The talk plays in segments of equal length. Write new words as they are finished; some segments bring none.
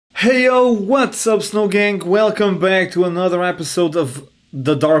Hey yo, what's up Snow Gang? Welcome back to another episode of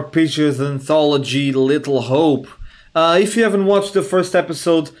the Dark Pictures anthology Little Hope. If you haven't watched the first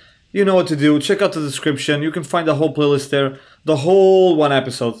episode, you know what to do. Check out the description. You can find the whole playlist there. The whole one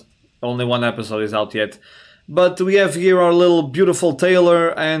episode. Only one episode is out yet. But we have here our little beautiful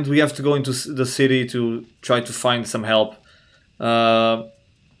Taylor, and we have to go into the city to try to find some help.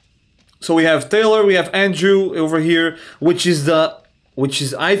 So we have Taylor, we have Andrew over here, which is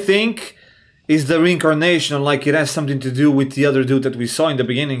I think is the reincarnation, like it has something to do with the other dude that we saw in the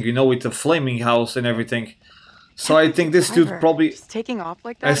beginning, you know, with the flaming house and everything. So I think this dude probably just taking off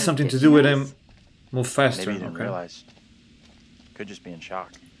like that has something to do with him. Move faster. Maybe he didn't realize. Could just be in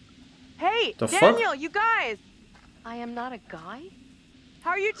shock. Hey, The Daniel, fuck? you guys! I am not a guy?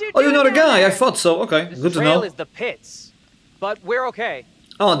 How are you two doing? Oh, you're not a down guy. there? I thought so. Okay, This good to trail know. is the pits, but we're okay.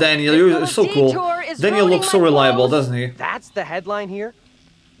 Oh, Daniel, This you're little so cool. detour is Daniel ruining looks so my reliable, clothes. doesn't he? That's the headline here?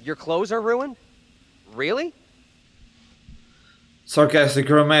 Your clothes are ruined? Really? Sarcastic,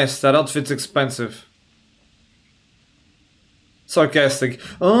 you're a mess. That outfit's expensive. Sarcastic.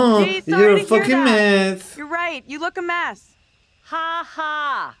 Oh, Gee, sorry you're a to hear fucking that. mess. You're right. You look a mess. Ha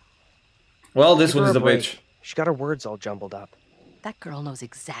ha! Well, this Give one her is a the break. bitch. She got her words all jumbled up. That girl knows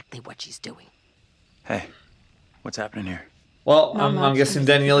exactly what she's doing. Hey, what's happening here? Well, Not I'm much. guessing I'm just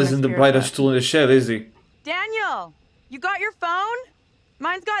Daniel keeping my isn't the spirits brightest up. tool in the shed, is he? Daniel, you got your phone?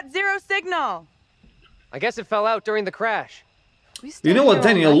 Mine's got zero signal. I guess it fell out during the crash. We stay You know what here all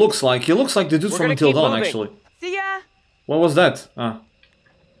Daniel night. looks like? He looks like the dude We're from gonna Until keep Dawn, moving. actually. See ya. What was that?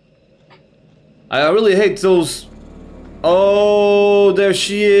 I really hate those... Oh, there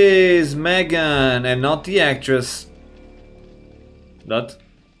she is, Megan, and not the actress. That.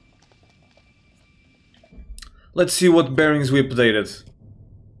 Let's see what bearings we updated.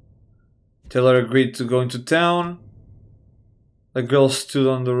 Taylor agreed to go into town. A girl stood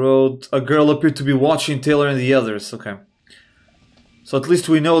on the road. A girl appeared to be watching Taylor and the others. Okay. So at least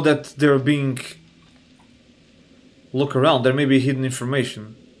we know that they're being... Look around, there may be hidden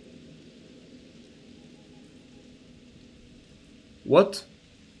information. What?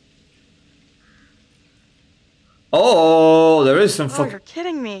 Oh, there is some Oh, fucking... you're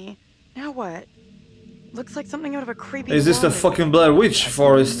kidding me. Now what? Looks like something out of a creepy Is this the horror fucking Blair Witch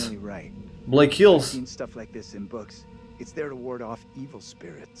forest? Really right. Blake I've Hills. seen stuff like this in books. It's there to ward off evil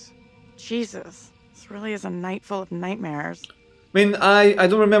spirits. movie. Jesus. This really is a night full of nightmares. I mean, I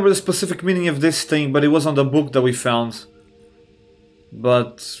don't remember the specific meaning of this thing, but it was on the book that we found.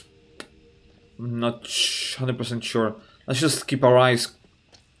 But... I'm not 100% sure. Let's just keep our eyes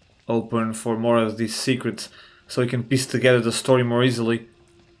open for more of these secrets, so we can piece together the story more easily.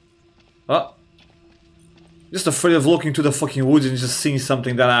 Oh. Just afraid of looking to the fucking woods and just seeing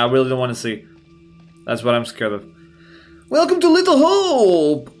something that I really don't want to see. That's what I'm scared of. Welcome to Little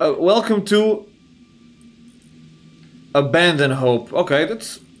Hope! Welcome to... Abandon Hope. Okay,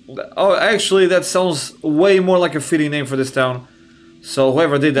 that's... Oh, actually, that sounds way more like a fitting name for this town. So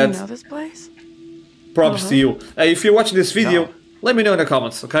whoever did that, You know this place? props to you. Hey, if you're watching this video, No. let me know in the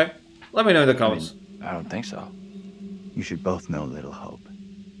comments, okay? Let me know in the I comments. mean, I don't think so. You should both know Little Hope.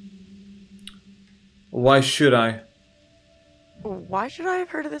 Why should I? Why should I have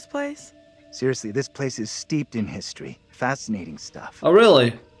heard of this place? Seriously, this place is steeped in history. Fascinating stuff. Oh,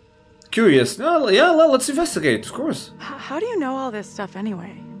 really? Curious. No, yeah, let's investigate, of course. How do you know all this stuff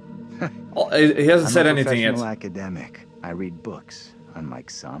anyway? Oh, he hasn't I'm said a anything yet. professional academic. I read books, unlike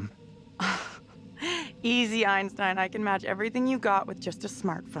some. Easy, Einstein. I can match everything you got with just a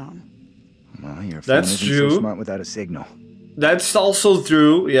smartphone. Well, your phone That's isn't true. so smart without a signal. That's also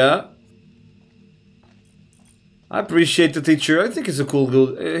true, yeah. I appreciate the teacher. I think he's a cool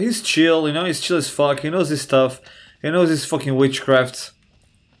dude. He's chill, you know, he's chill as fuck. He knows his stuff. He knows his fucking witchcraft.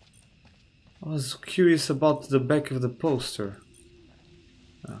 I was curious about the back of the poster.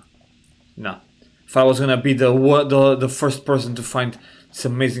 No. If I was gonna be the first person to find this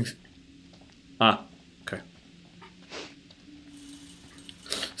amazing... Ah, okay.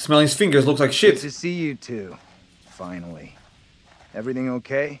 Smelling his fingers looks like Good shit. to see you two. Finally. Everything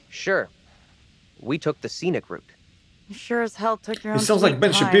okay? Sure. We took the scenic route. You sure as hell took your own It sounds like sweet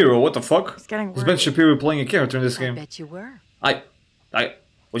Ben time. Shapiro, what the fuck? It's getting Is Ben worried. Shapiro playing a character in this I game? bet you were. I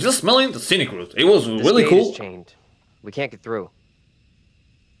was just smelling the scenic route. It was This really gate cool. is chained. We can't get through.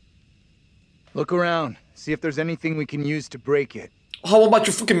 Look around. See if there's anything we can use to break it. How about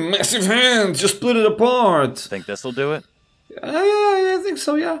your fucking massive hands? Just split it apart. Think this'll do it? Yeah, I think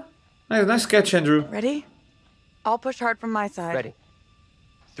so, yeah. Nice catch, Andrew. Ready? I'll push hard from my side. Ready.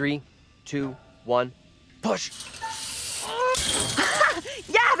 3, 2, 1, push!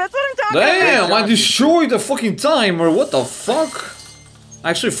 Yeah, that's what I'm talking Damn, about. I destroyed the fucking timer. What the fuck? I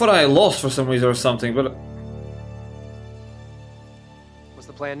actually thought I lost for some reason or something, but... What's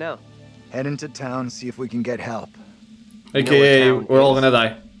the plan now? Head into town, see if we can get help. AKA, town we're all is? gonna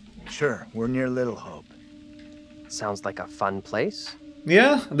die. Sure, we're near Little Hope. Sounds like a fun place.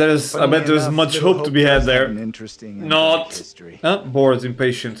 Yeah, there's. I Funnily bet there's enough, much Little hope to Hope be had does have there. An interesting Not. history. Bored,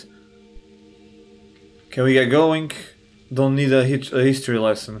 impatient. Can we get going? Don't need a history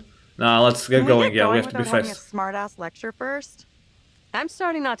lesson. Nah, let's get going. Yeah, we have to be without having fast. a smart-ass lecture first? I'm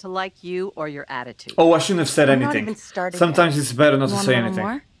starting not to like you or your attitude. Oh, I shouldn't have said I'm not anything. even started Sometimes yet. it's better not You to want say a little anything.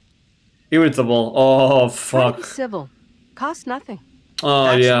 more? Irritable. Oh Try to fuck. be civil. Cost nothing. Oh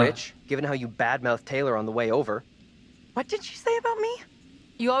That's yeah. rich, given how you badmouthed Taylor on the way over. What did she say about me?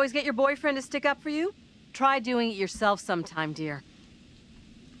 You always get your boyfriend to stick up for you? Try doing it yourself sometime, dear.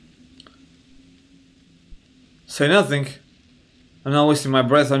 Say nothing. I'm not wasting my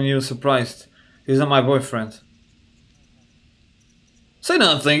breath on you. Surprised. He's not my boyfriend. Say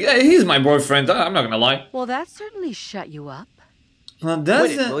nothing. Hey, he's my boyfriend. I'm not gonna lie. Well, that certainly shut you up. That's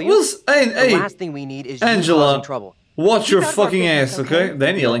Quit it, will you? hey, The hey, last thing we need is you Angela. causing trouble. Watch You your talk about fucking business, ass, okay? okay?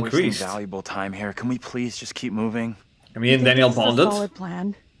 Daniel We're wasting increased. valuable time here. Can we please just keep moving? Me and Daniel This is a bonded. solid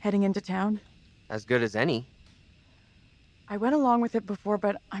plan, heading into town. As good as any. I went along with it before,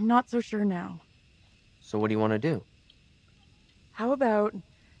 but I'm not so sure now. So what do you want to do? How about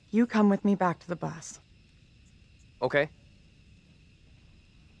you come with me back to the bus? Okay.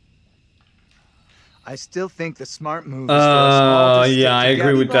 I still think the smart move is for us all to stick yeah, I agree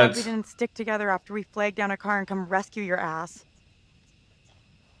together. with Glad that. we didn't stick together after we flagged down a car and come rescue your ass.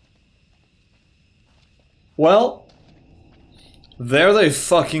 Well, there they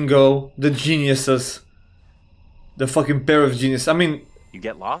fucking go. The geniuses. The fucking pair of geniuses. I mean, You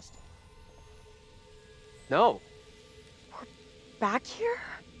get lost? No, Back here?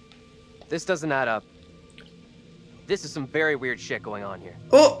 this doesn't add up. This is some very weird shit going on here.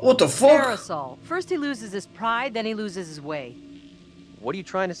 oh, what the fuck? Parasol. First he loses his pride, then he loses his way. What are you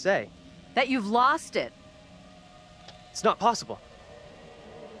trying to say? That you've lost it. It's not possible.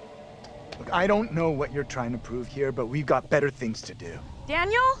 Look, I don't know what you're trying to prove here, but we've got better things to do.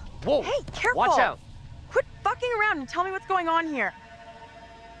 Daniel? Whoa! Hey, careful! Watch out! Quit fucking around and tell me what's going on here.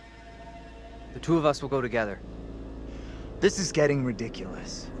 The two of us will go together. This is getting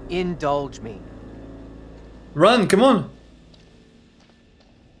ridiculous. Indulge me. Run, come on.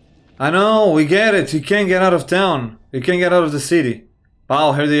 I know, we get it. You can't get out of town. You can't get out of the city.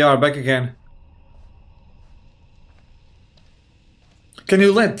 Wow, here they are, back again. Can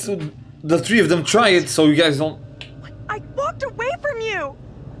you let the three of them try it so you guys don't... I walked away from you!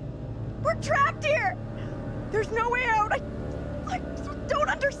 We're trapped here! There's no way out! I don't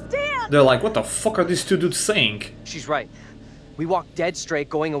understand! They're like, what the fuck are these two dudes saying? She's right. We walked dead straight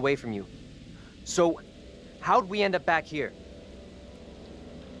going away from you. So, how'd we end up back here?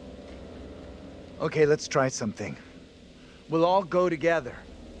 Okay, let's try something. We'll all go together.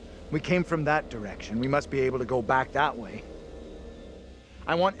 We came from that direction. We must be able to go back that way.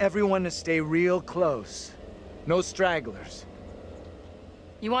 I want everyone to stay real close. No stragglers.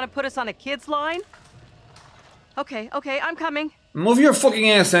 You want to put us on a kid's line? Okay, I'm coming. Move your fucking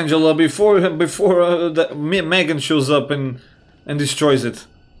ass, Angela, before Megan shows up and destroys it.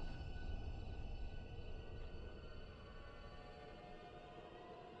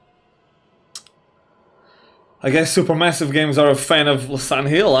 I guess Supermassive Games are a fan of Silent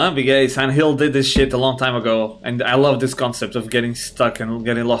Hill, huh? Because Silent Hill did this shit a long time ago, and I love this concept of getting stuck and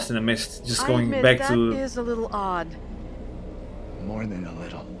getting lost in the mist, just going I admit, back that to is a little odd. More than a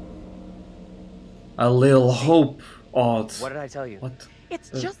little. a little hope. Odd. What did I tell you? What? It's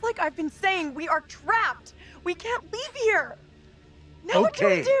just like I've been saying, we are trapped! We can't leave here! Now what do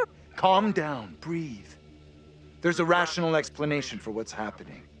we Okay, do? calm down, breathe. There's a rational explanation for what's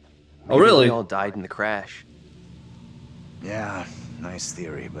happening. Oh, Maybe really? We all died in the crash. Yeah, nice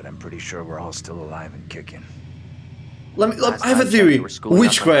theory, but I'm pretty sure we're all still alive and kicking. Last I have a time, Jeff, theory. you were schooling up on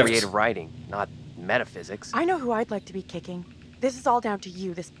Witchcraft. creative writing, not metaphysics. I know who I'd like to be kicking. This is all down to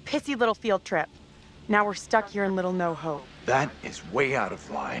you, this pissy little field trip. Now we're stuck here in Little No Hope. That is way out of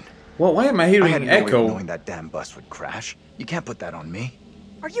line. Well, why am I I hearing had an no way of echo? knowing that damn bus would crash. You can't put that on me.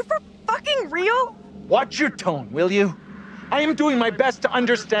 Are you for fucking real? Watch your tone, will you? I am doing my best to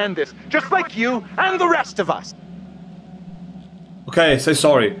understand this, just like you and the rest of us. Okay, say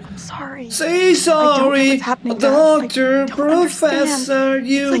sorry. I'm sorry. Say I sorry, don't know what's happening, Dad. doctor, I don't professor, understand.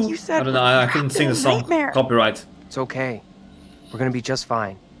 you. It's like you said, I don't know, we're I couldn't trapped sing in the a song. nightmare. Copyright. It's okay. We're gonna be just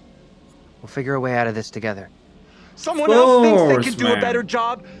fine. We'll figure a way out of this together. Someone else thinks they course, can do man. a better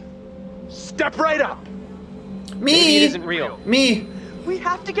job? Step right up. Maybe it Me! isn't real. Me! We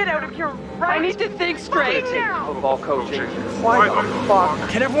have to get out of here right I need to think straight. now. Football coaching. Why the fuck?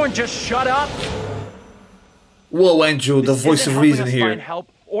 Can everyone just shut up? Whoa, Andrew, the This voice isn't of helping reason us here. Find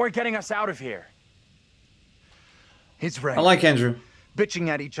help or getting us out of here. He's right. I like Andrew. Bitching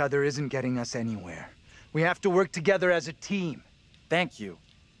at each other isn't getting us anywhere. We have to work together as a team. Thank you.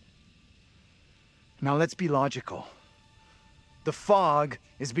 Now let's be logical. The fog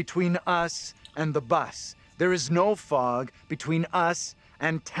is between us and the bus. There is no fog between us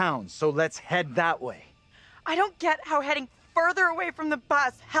and town, so let's head that way. I don't get how heading further away from the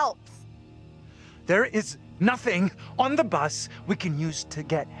bus helps. There is nothing on the bus we can use to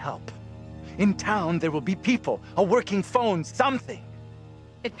get help. In town, there will be people, a working phone, something.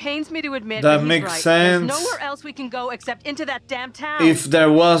 It pains me to admit That he's makes right. sense. There's nowhere else we can go except into that damn town. If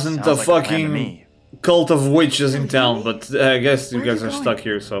there wasn't Sounds a like a plan to fucking me. cult of witches in town, but I guess you Where are guys you are going? stuck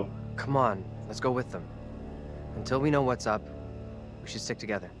here, so. Come on, let's go with them. Until we know what's up, we should stick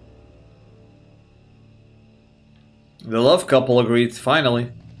together. The love couple agreed,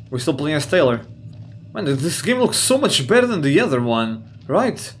 finally. We're still playing as Taylor. Man, this game looks so much better than the other one,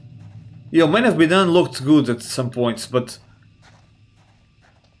 right? Yo, Man of Medan looked good at some points, but...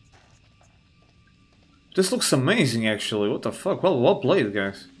 this looks amazing, actually. What the fuck? Well played,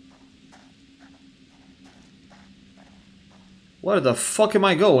 guys. Where the fuck am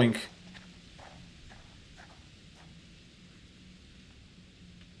I going?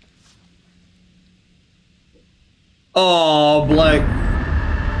 Oh, Black.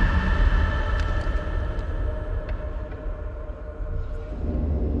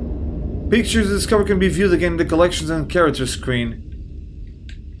 Pictures discovered can be viewed again in the collections and character screen.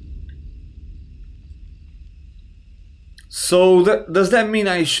 So, does that mean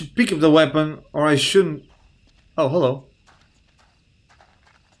I should pick up the weapon, or I shouldn't? Oh, hello.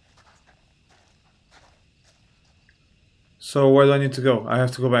 So, where do I need to go? I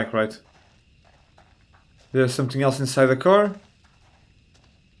have to go back, right? There's something else inside the car?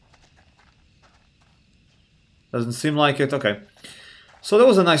 Doesn't seem like it, okay. So that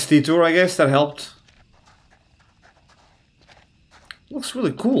was a nice detour, I guess, that helped. Looks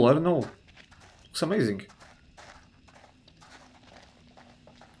really cool, I don't know. Looks amazing.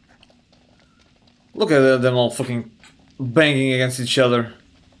 Look at them all fucking banging against each other.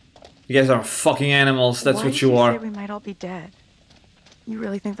 You guys are fucking animals, that's Why what did you are. Say we might all be dead. You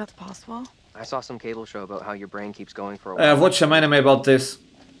really think that's possible? I saw some cable show about how your brain keeps going for a I've while. watched some anime about this.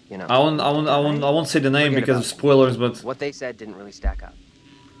 You know, I won't say the name Forget because about of it. spoilers, but what they said didn't really stack up.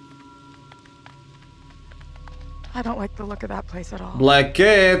 I don't like the look of that place at all. Black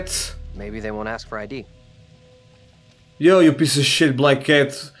Cat. Maybe they won't ask for ID. Yo, you piece of shit, Black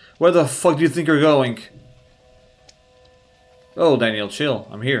Cat. Where the fuck do you think you're going? Oh, Daniel, chill.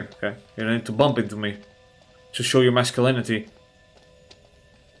 I'm here, okay? You don't need to bump into me to show your masculinity.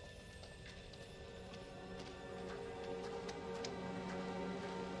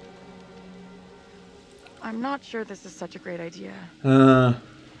 I'm not sure this is such a great idea. I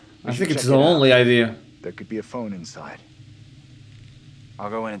should think it's check the it out. only idea. There could be a phone inside. I'll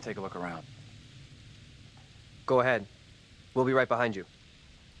go in and take a look around. Go ahead. We'll be right behind you.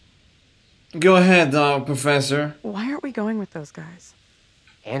 Go ahead, Professor. Why aren't we going with those guys?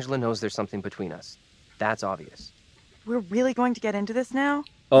 Angela knows there's something between us. That's obvious. We're really going to get into this now?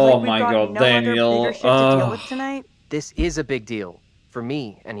 Oh Like we've my got god, no Daniel. Other bigger shit to deal with tonight? This is a big deal. For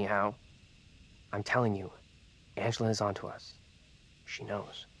me, anyhow. I'm telling you, Angela is onto us. She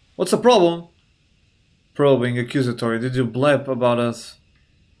knows. What's the problem? Probing, accusatory. Did you blab about us?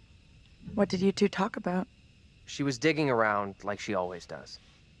 What did you two talk about? She was digging around like she always does.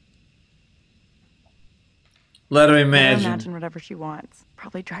 Let her Let her imagine. imagine whatever she wants.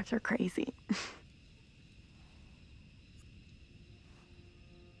 Probably drives her crazy.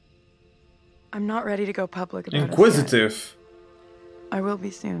 I'm not ready to go public about it. Inquisitive. I will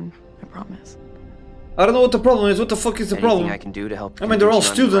be soon, I promise. I don't know what the problem is. What the fuck is the Anything problem? I can do to help. I mean, they're all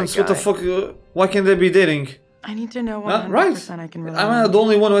convince you I'm students. the What right the guy. fuck? Why can't they be dating? I need to know 100% Right? I can rely I'm on not the you.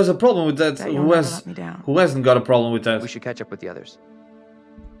 only one who has a problem with that. That you'll Who never has? let me down. Who hasn't got a problem with that? We should catch up with the others.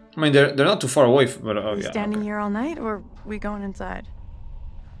 I mean, they're not too far away. But oh We yeah. standing okay. here all night, or we going inside?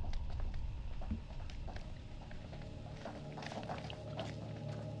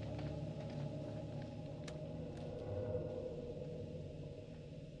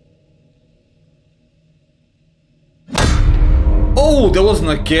 Oh, that wasn't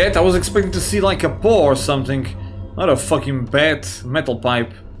a cat. I was expecting to see like a paw or something. Not a fucking bat. Metal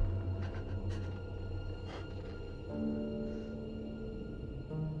pipe.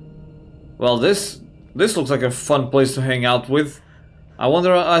 Well, this looks like a fun place to hang out with. I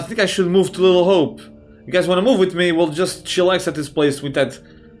wonder. I think I should move to Little Hope. You guys want to move with me? We'll just chillax at this place with that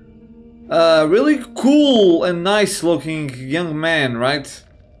really cool and nice looking young man, right?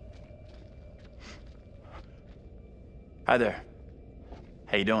 Hi there.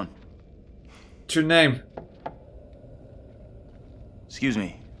 How you doing? What's your name? Excuse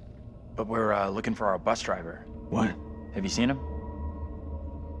me, but we're looking for our bus driver. What? Have you seen him?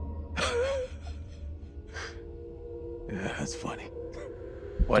 Yeah, that's funny.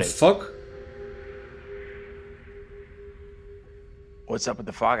 What The is? fuck? What's up with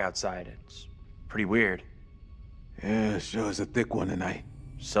the fog outside? It's pretty weird. Yeah, sure is a thick one tonight.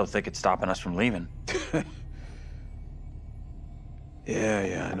 So thick it's stopping us from leaving.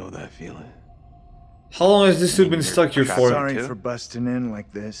 Yeah, I know that feeling. How long has this dude been stuck here for? Sorry too? for busting in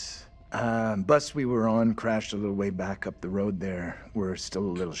like this. Bus we were on crashed a little way back up the road there. We're still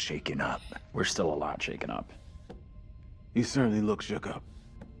a little shaken up. We're still a lot shaken up. You certainly look shook up.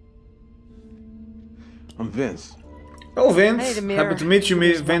 I'm Vince. Oh, Vince. Hey, Demir. Happy to meet you,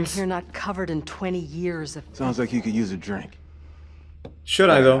 There's Vince. You're not covered in 20 years of... Sounds like you could use a drink. Should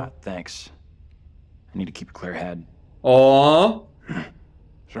I, though? Thanks. I need to keep a clear head. Aww.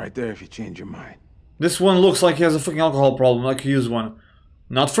 It's right there if you change your mind. This one looks like he has a fucking alcohol problem. I could use one.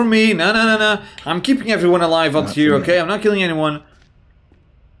 Not for me. No. I'm keeping everyone alive out here, okay? I'm not killing anyone.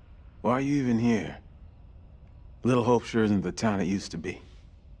 Why are you even here? Little Hope sure isn't the town it used to be.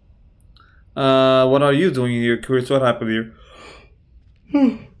 What are you doing here, Chris? What happened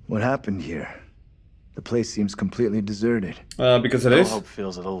here? What happened here? The place seems completely deserted. Because it Little is? Hope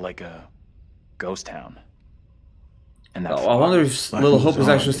feels a little like a ghost town. And that Oh, I fog. wonder if Life Little moves Hope is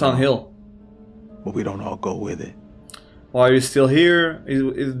on, actually you Silent know. Hill. But we don't all go with it. Why are you still here?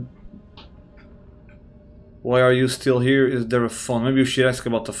 Why are you still here? Is there a phone? Maybe we should ask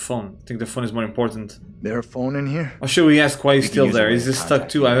about the phone. I think the phone is more important. There a phone in here? Or should we ask why he's We can still use a there? way Is to this stuck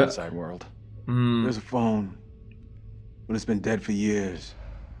contact too? the outside world. There's a phone, but it's been dead for years.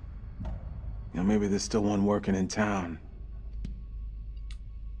 You know, maybe there's still one working in town.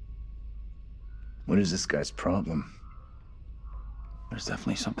 What is this guy's problem? There's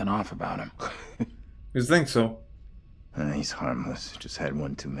definitely something off about him. You think so? He's harmless. Just had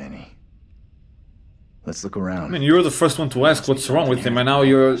one too many. Let's look I around. mean, you're the first one to ask what's wrong with him, and now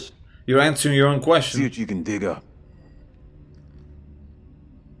you're answering your own See question. what you can dig up.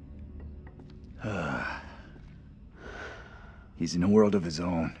 He's in a world of his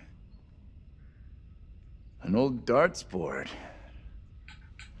own. An old darts board.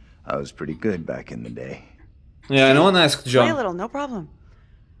 I was pretty good back in the day. Yeah, no one asked Play a John. little, no problem.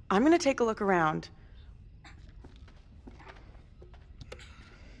 I'm gonna take a look around.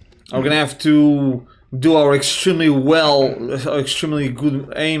 We're gonna have to do our extremely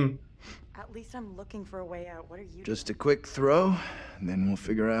good aim. At least I'm looking for a way out. What are you Just a quick throw, and then we'll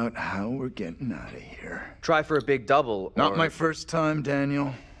figure out how we're getting out of here. Try for a big double. Not or- my first time,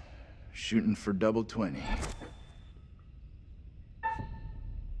 Daniel. Shooting for double 20.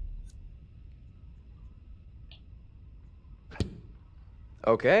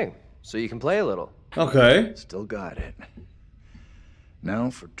 Okay, so you can play a little. Okay. Still got it. Now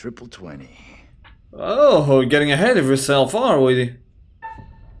for triple 20. Oh, getting ahead of yourself, are we?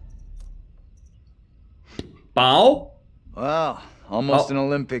 Bow? Well, almost an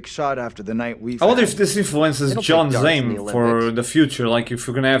Olympic shot after the night we've I wonder had. if this influences They don't John's play darts in aim the for Olympics. the future. Like, if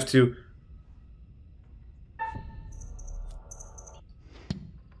we're gonna have to.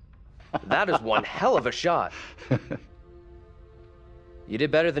 That is one hell of a shot. You did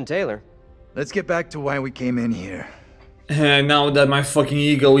better than Taylor. Let's get back to why we came in here. And now that my fucking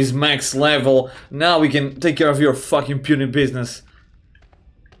ego is max level, now we can take care of your fucking puny business.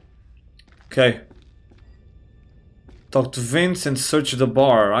 Okay. Talk to Vince and search the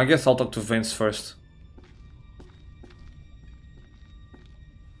bar. I guess I'll talk to Vince first.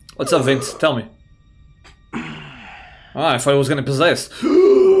 What's up, Vince? Tell me. Ah, I thought I was gonna possess.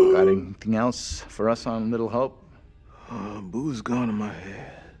 Got anything else for us on Little Hope? Booze gone in my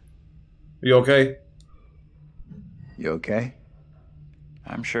head. You okay? You okay?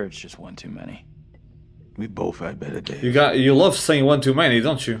 I'm sure it's just one too many. We both had better days. You love saying one too many,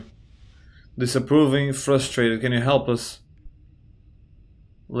 don't you? Disapproving, frustrated. Can you help us?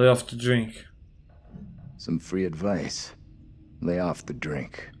 Lay off the drink. Some free advice. Lay off the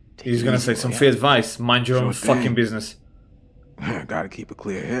drink. He's gonna say some free advice. Mind your own Sure thing. fucking business. Gotta keep a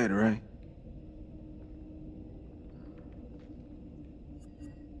clear head, right?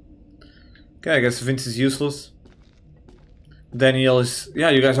 Okay, I guess Vince is useless. Daniel is... Yeah,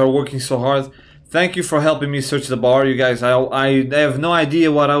 you guys are working so hard. Thank you for helping me search the bar, you guys. I have no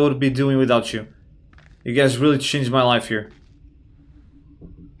idea what I would be doing without you. You guys really changed my life here.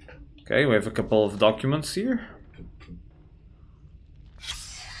 Okay, we have a couple of documents here.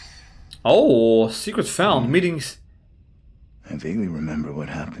 Oh, secret found. Meetings. I vaguely remember what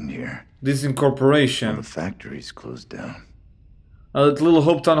happened here. Disincorporation. All the factories closed down. At Little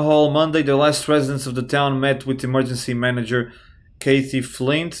Hope Town Hall Monday, the last residents of the town met with emergency manager Kathy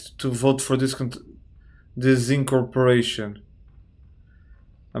Flint to vote for disincorporation.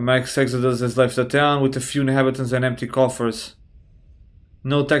 A mass exodus has left the town with a few inhabitants and empty coffers.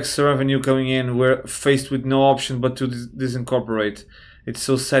 No tax revenue coming in. We're faced with no option but to disincorporate. It's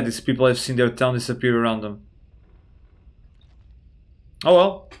so sad these people have seen their town disappear around them. Oh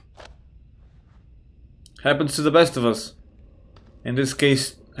well. Happens to the best of us. In this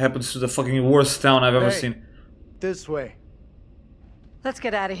case, happens to the fucking worst town I've ever seen. This way. Let's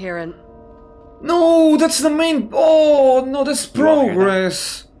get out of here and... No, that's the main... Oh, no, that's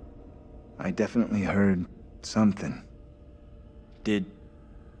progress. I definitely heard something. Did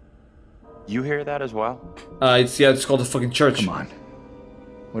you hear that as well? It's called the fucking church. Come on.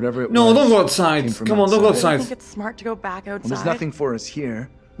 Whatever it was. No, don't go outside. Come on, don't go I outside. think it's smart to go back outside. Well, there's nothing for us here.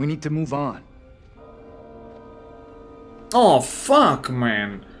 We need to move on. Oh, fuck,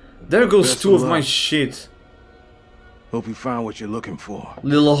 man. There goes Best two of of my luck. shit. Hope you find what you're looking for.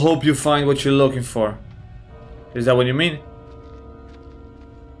 Little hope you find what you're looking for. Is that what you mean?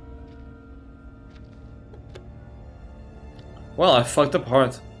 Well, I fucked up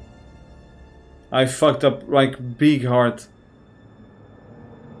hard. I fucked up like big hard.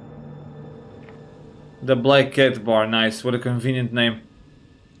 The Black Cat Bar, nice. What a convenient name.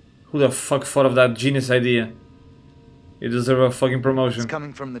 Who the fuck thought of that genius idea? You deserve a fucking promotion. It's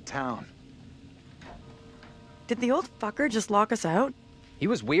coming from the town. Did the old fucker just lock us out? He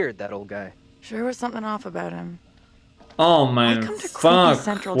was weird, that old guy. Sure was something off about him. Oh man, come to Creepy fuck.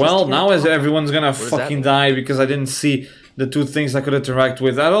 Central just Well, to now hear as talk. everyone's gonna does that fucking mean? die because I didn't see the two things I could interact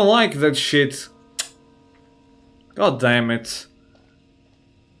with. I don't like that shit. God damn it.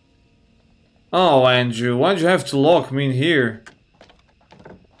 Oh, Andrew, why'd you have to lock me in here?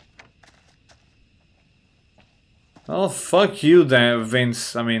 Oh, fuck you, then,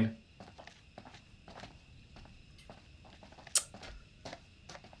 Vince. I mean...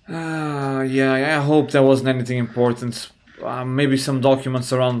 yeah, I hope there wasn't anything important. Maybe some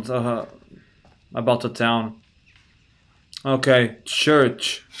documents around about the town. Okay,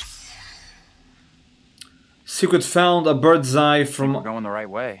 church. Secret found, a bird's eye from... We're going the right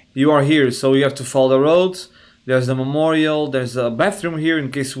way. You are here, so you have to follow the road. There's the memorial. There's a bathroom here in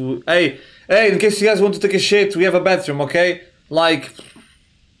case we... Hey, in case you guys want to take a shit, we have a bathroom, okay? Like...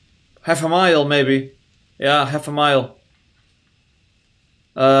 half a mile, maybe. Yeah, half a mile.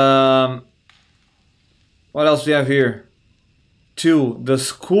 What else do we have here? 2, the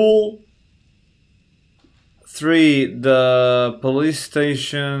school. 3, the police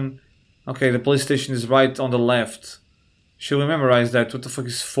station. Okay, the police station is right on the left. Should we memorize that? What the fuck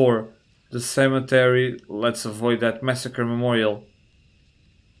is 4? The cemetery. Let's avoid that. Massacre memorial.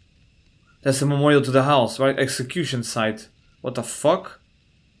 That's a memorial to the house, right? Execution site. What the fuck?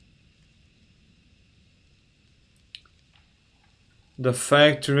 The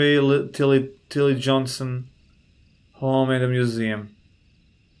factory, Tilly Johnson home and a museum.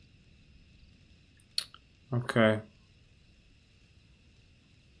 Okay.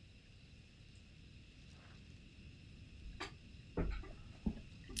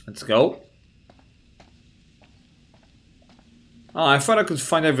 Let's go. Oh, I thought I could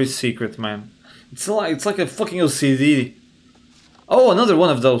find every secret, man. It's like a fucking OCD. Oh, another one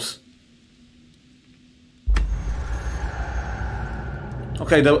of those.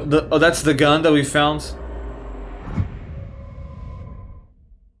 Okay, oh, that's the gun that we found.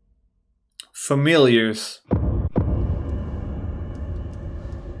 Familiars.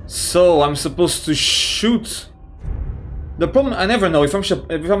 So I'm supposed to shoot. The problem, I never know if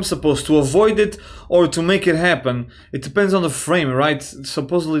I'm supposed to avoid it or to make it happen. It depends on the frame, right?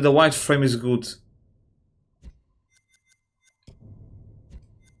 Supposedly the white frame is good.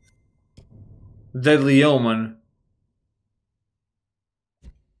 Deadly Omen.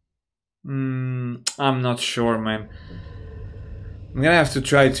 I'm not sure, man. I'm gonna have to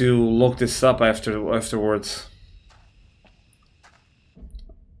try to look this up afterwards.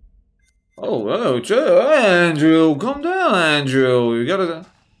 Oh, Andrew, calm down, Andrew. You gotta...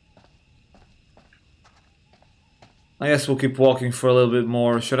 I guess we'll keep walking for a little bit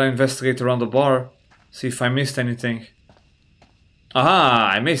more. Should I investigate around the bar? See if I missed anything.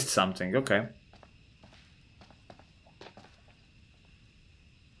 Aha, I missed something. Okay.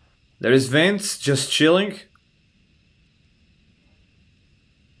 There is Vince, just chilling.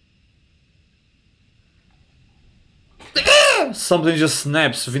 Yeah, something just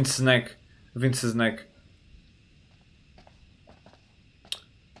snaps Vince's neck.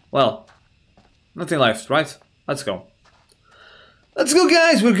 Well, nothing left, right? Let's go. Let's go,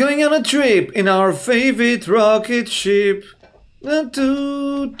 guys! We're going on a trip in our favorite rocket ship. Where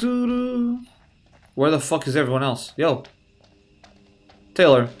the fuck is everyone else? Yo.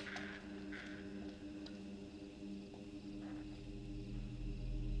 Taylor.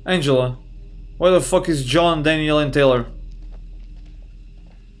 Angela. Where the fuck is John, Daniel, and Taylor?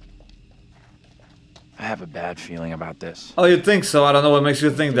 I have a bad feeling about this. Oh, you think so? I don't know what makes you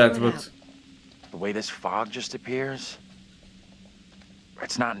think that, but... The way this fog just appears,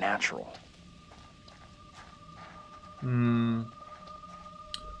 it's not natural. Another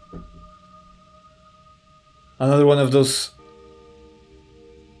one of those...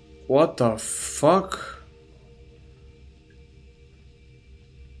 What the fuck?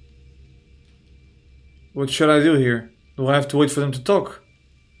 What should I do here? Do I have to wait for them to talk?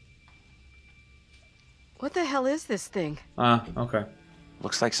 What the hell is this thing? Ah, okay.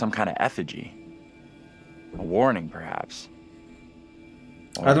 Looks like some kind of effigy. A warning, perhaps.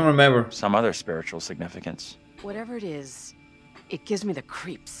 Or I don't remember. some other spiritual significance. Whatever it is, it gives me the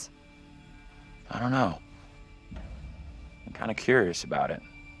creeps. I don't know. I'm kind of curious about it.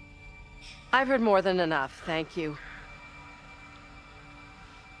 I've heard more than enough, thank you.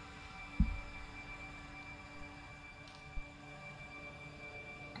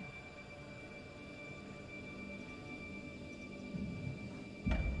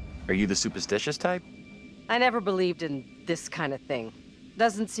 Are you the superstitious type? I never believed in this kind of thing.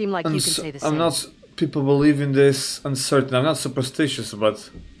 Doesn't seem like you can say the same. I'm not... People believe in this uncertain. I'm not superstitious, but...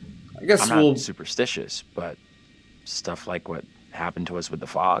 I guess I'm we'll... not superstitious, but stuff like what happened to us with the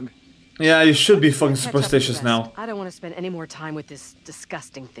fog. Yeah, you should be fucking Catch up with the superstitious rest. now. I don't want to spend any more time with this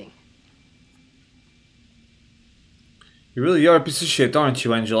disgusting thing. You really are a piece of shit, aren't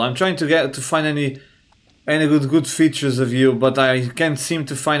you, Angela? I'm trying to find any good features of you, but I can't seem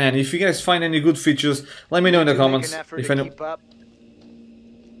to find any. If you guys find any good features, let me know in the comments. If I know...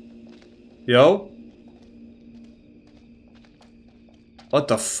 Yo? What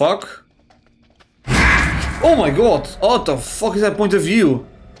the fuck? Oh my god! What the fuck is that point of view?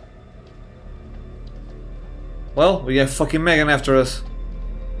 Well, we have fucking Megan after us.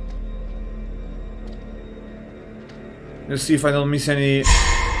 Let's see if I don't miss any...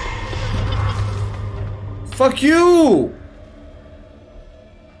 Fuck you!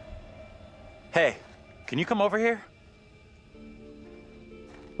 Hey, can you come over here?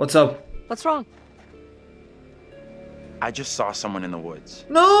 What's up? What's wrong? I just saw someone in the woods.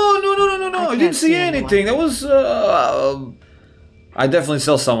 No! I can't didn't see see anything. That was... I definitely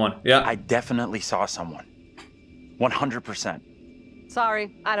saw someone. Yeah. I definitely saw someone. 100%.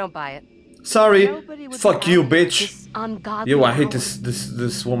 Sorry, I don't buy it. Sorry. Nobody would Fuck be you, out here at bitch. this ungodly Yo, I hate hour.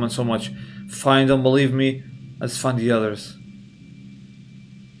 this woman so much. Fine, don't believe me. Let's find the others.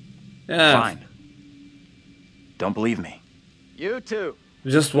 Yeah. Fine. Don't believe me. You too.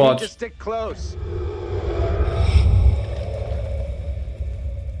 Just You need watch. to stick close.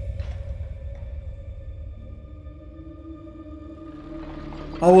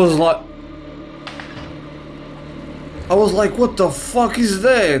 I was like, what the fuck is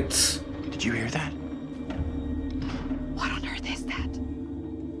that? Did you hear that? What on earth is that?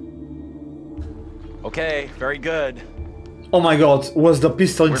 Okay, very good. Oh my god, was the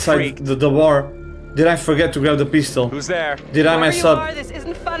pistol We're inside freaked. the bar? Did I forget to grab the pistol? Who's there? Did I Wherever mess you up? are, this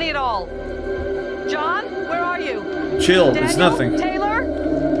isn't funny at all. John, where are you? Chill, Daniel? it's nothing. Taylor?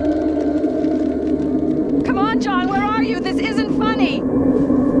 Come on, John, where are you? This isn't funny.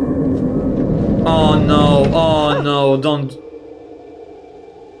 Oh no, don't.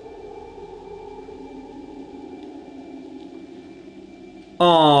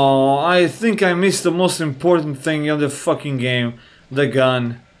 Oh, I think I missed the most important thing on the fucking game. The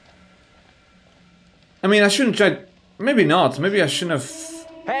gun. I mean, I shouldn't try... Maybe not. Maybe I shouldn't have...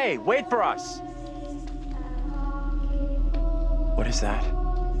 Hey, wait for us! What is that?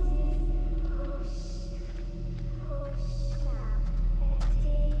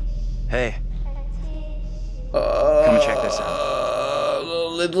 Hey, come and check this out.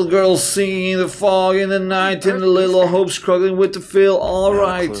 The little girl singing in the fog in the night and the little hope struggling with the fill.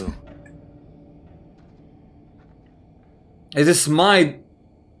 Alright. No clue. Is this my...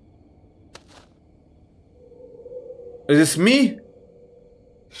 Is this me?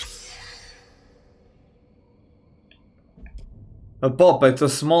 A puppet, a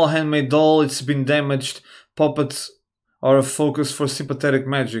small handmade doll, it's been damaged. Puppets are a focus for sympathetic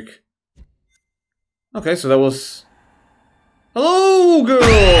magic. Okay, so that was... Hello,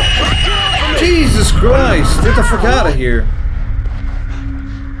 girl! Jesus Christ! Get the fuck out of here!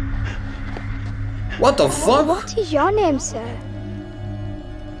 What the fuck? What is your name, sir?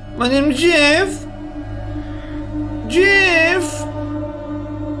 My name's Jeff. Jeff.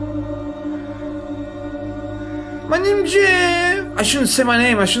 My name's Jeff. I shouldn't say my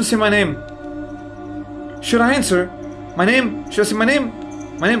name. I shouldn't say my name. Should I answer? My name? Should I say my name?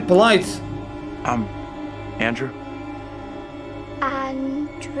 My name, polite. Andrew?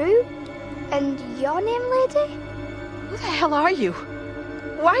 Andrew? And your name, lady? Who the hell are you?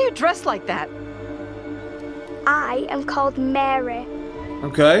 Why are you dressed like that? I am called Mary.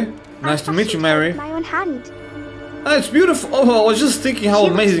 Okay. Nice to meet you, Mary. With my own hand. Oh, it's beautiful. Oh, I was just thinking how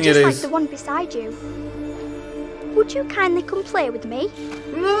amazing it just is. Like the one beside you. Would you kindly come play with me?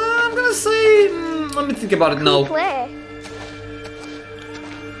 No, I'm gonna say... let me think about it now.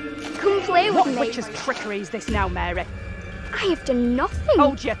 Come play with me. What witch's trickery is this now, Mary? I have done nothing.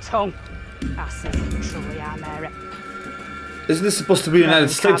 Hold your tongue. I see you truly are, Mary. Isn't this supposed to be the United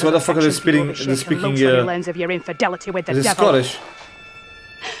States? Why the fuck are they speaking... lens of your infidelity with the is it devil. Scottish?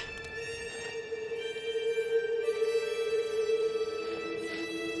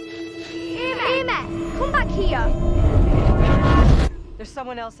 Amy, come back here. There's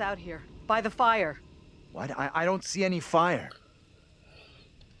someone else out here, by the fire. What? I don't see any fire.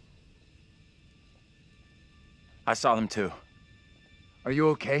 I saw them too. Are you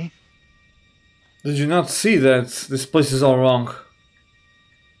okay? Did you not see that this place is all wrong?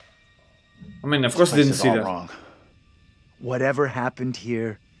 I mean, of course I didn't see that. Wrong. Whatever happened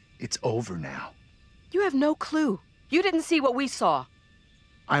here, it's over now. You have no clue. You didn't see what we saw.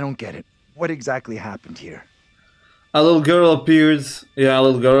 I don't get it. What exactly happened here? A little girl appeared. Yeah, a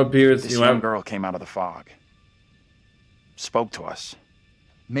little girl appeared. This young girl came out of the fog. Spoke to us.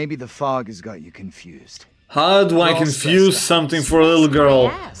 Maybe the fog has got you confused. How do I confuse something for a little girl?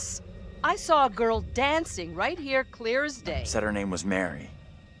 Yes. I saw a girl dancing right here, clear as day. Said her name was Mary.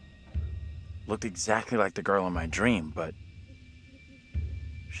 Looked exactly like the girl in my dream, but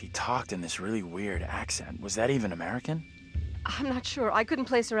she talked in this really weird accent. Was that even American? I'm not sure. I couldn't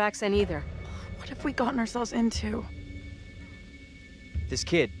place her accent either. What have we gotten ourselves into? This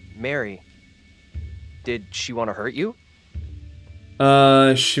kid, Mary, did she want to hurt you?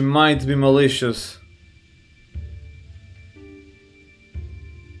 She might be malicious.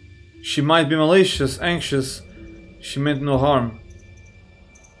 She might be malicious, anxious. She meant no harm.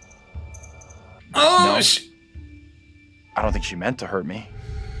 Oh, no. I don't think she meant to hurt me.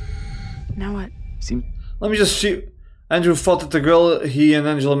 Now what? Let me just see. Andrew thought that the girl he and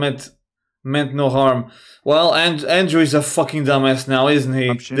Angela meant no harm. Well, Andrew is a fucking dumbass now, isn't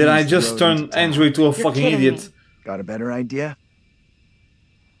he? Did I just turn Andrew into a fucking idiot? Got a better idea?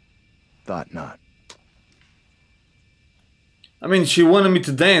 Thought not. I mean, she wanted me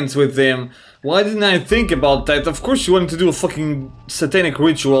to dance with them. Why didn't I think about that? Of course she wanted to do a fucking satanic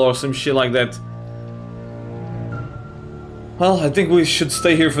ritual or some shit like that. Well, I think we should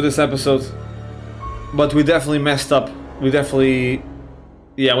stay here for this episode. But we definitely messed up. We definitely...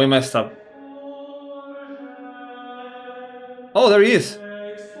 yeah, we messed up. Oh, there he is.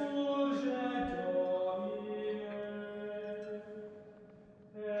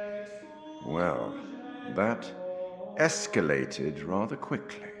 Well, that escalated rather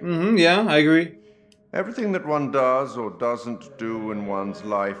quickly. Yeah, I agree. Everything that one does or doesn't do in one's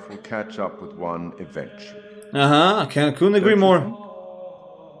life will catch up with one eventually. I couldn't agree more.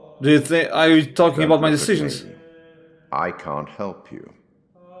 Do you think... are you talking about my decisions? I can't help you.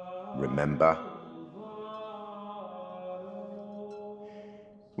 Remember?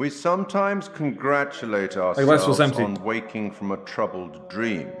 We sometimes congratulate ourselves on waking from a troubled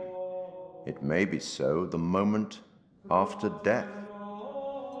dream. It may be so the moment after death.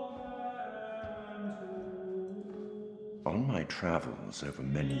 On my travels over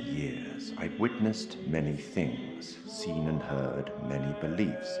many years, I've witnessed many things, seen and heard many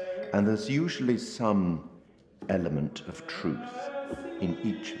beliefs, and there's usually some element of truth in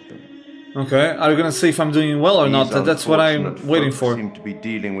each of them. Okay, are you gonna see if I'm doing well or not? That's what I'm waiting for. Seem to be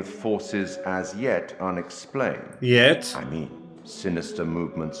dealing with forces as yet unexplained. Yet? I mean, sinister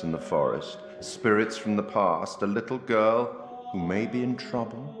movements in the forest, spirits from the past, a little girl who may be in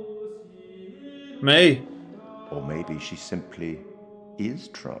trouble. May. Or maybe she simply is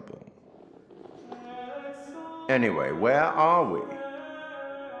trouble. Anyway, where are we?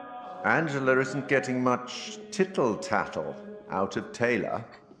 Angela isn't getting much tittle-tattle out of Taylor.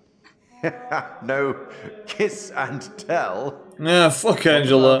 No kiss and tell. Yeah, fuck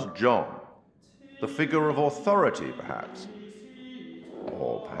Angela. John, the figure of authority, perhaps.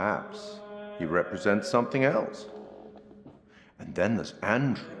 Or perhaps he represents something else. And then there's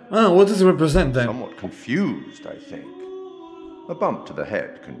Andrew. Oh, what does he represent then? Somewhat confused, I think. A bump to the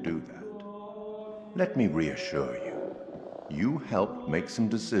head can do that. Let me reassure you. You help make some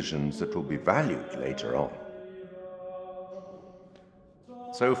decisions that will be valued later on.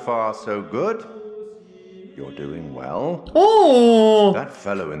 So far, so good. You're doing well. Oh! That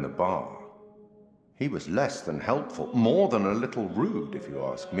fellow in the bar. He was less than helpful, more than a little rude, if you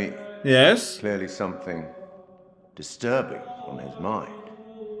ask me. Yes? Clearly something disturbing on his mind.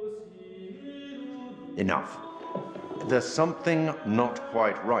 Enough. There's something not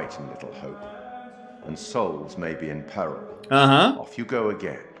quite right in Little Hope, and souls may be in peril. Uh-huh. Off you go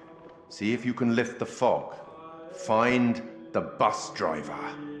again. See if you can lift the fog. Find the bus driver.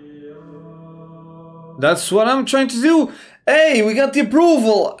 That's what I'm trying to do. Hey, we got the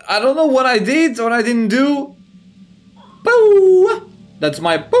approval. I don't know what I did or I didn't do. Boo! That's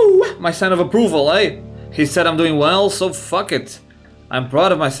my boo! My sign of approval, eh? He said I'm doing well, so fuck it. I'm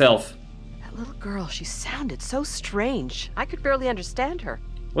proud of myself. That little girl, she sounded so strange. I could barely understand her.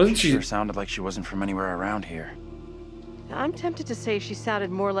 Wasn't she? Sure sounded like she wasn't from anywhere around here. I'm tempted to say she sounded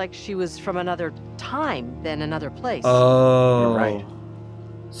more like she was from another time than another place. Oh. You're right.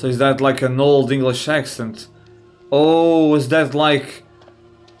 So is that like an old English accent? Oh, is that like...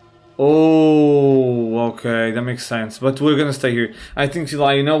 Oh, okay, that makes sense. But we're gonna stay here. I think,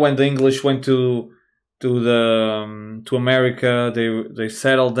 like, you know, when the English went to America, they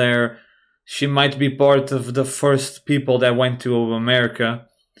settled there. She might be part of the first people that went to America.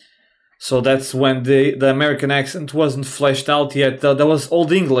 So that's when the American accent wasn't fleshed out yet. That was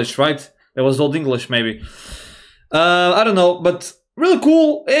Old English, right? That was Old English, maybe. I don't know, but really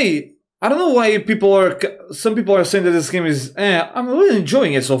cool. Hey, I don't know why some people are saying that this game is, I'm really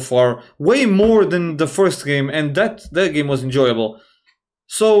enjoying it so far. Way more than the first game, and that game was enjoyable.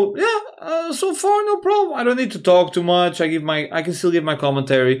 So, yeah, so far, no problem. I don't need to talk too much. I can still give my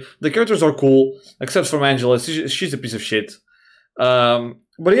commentary. The characters are cool, except for Angela. She's a piece of shit.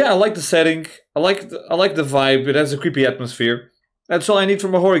 But yeah, I like the setting. I like the vibe. It has a creepy atmosphere. That's all I need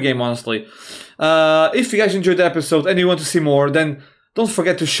from a horror game, honestly. If you guys enjoyed the episode and you want to see more, then don't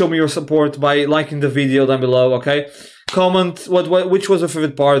forget to show me your support by liking the video down below, okay? Comment which was your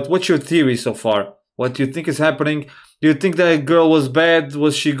favorite part. What's your theory so far? What do you think is happening? Do you think that girl was bad?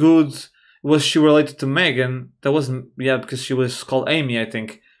 Was she good? Was she related to Megan? That wasn't, yeah, because she was called Amy, I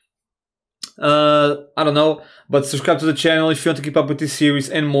think. I don't know, but subscribe to the channel if you want to keep up with this series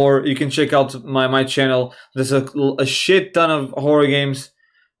and more. You can check out my channel. There's a shit ton of horror games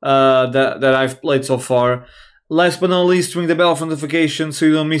that I've played so far. Last but not least, ring the bell for notifications so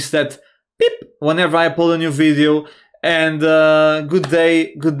you don't miss that beep whenever I upload a new video. And good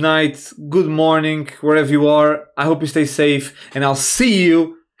day, good night, good morning, wherever you are. I hope you stay safe, and I'll see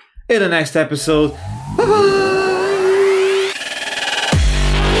you in the next episode. Bye bye!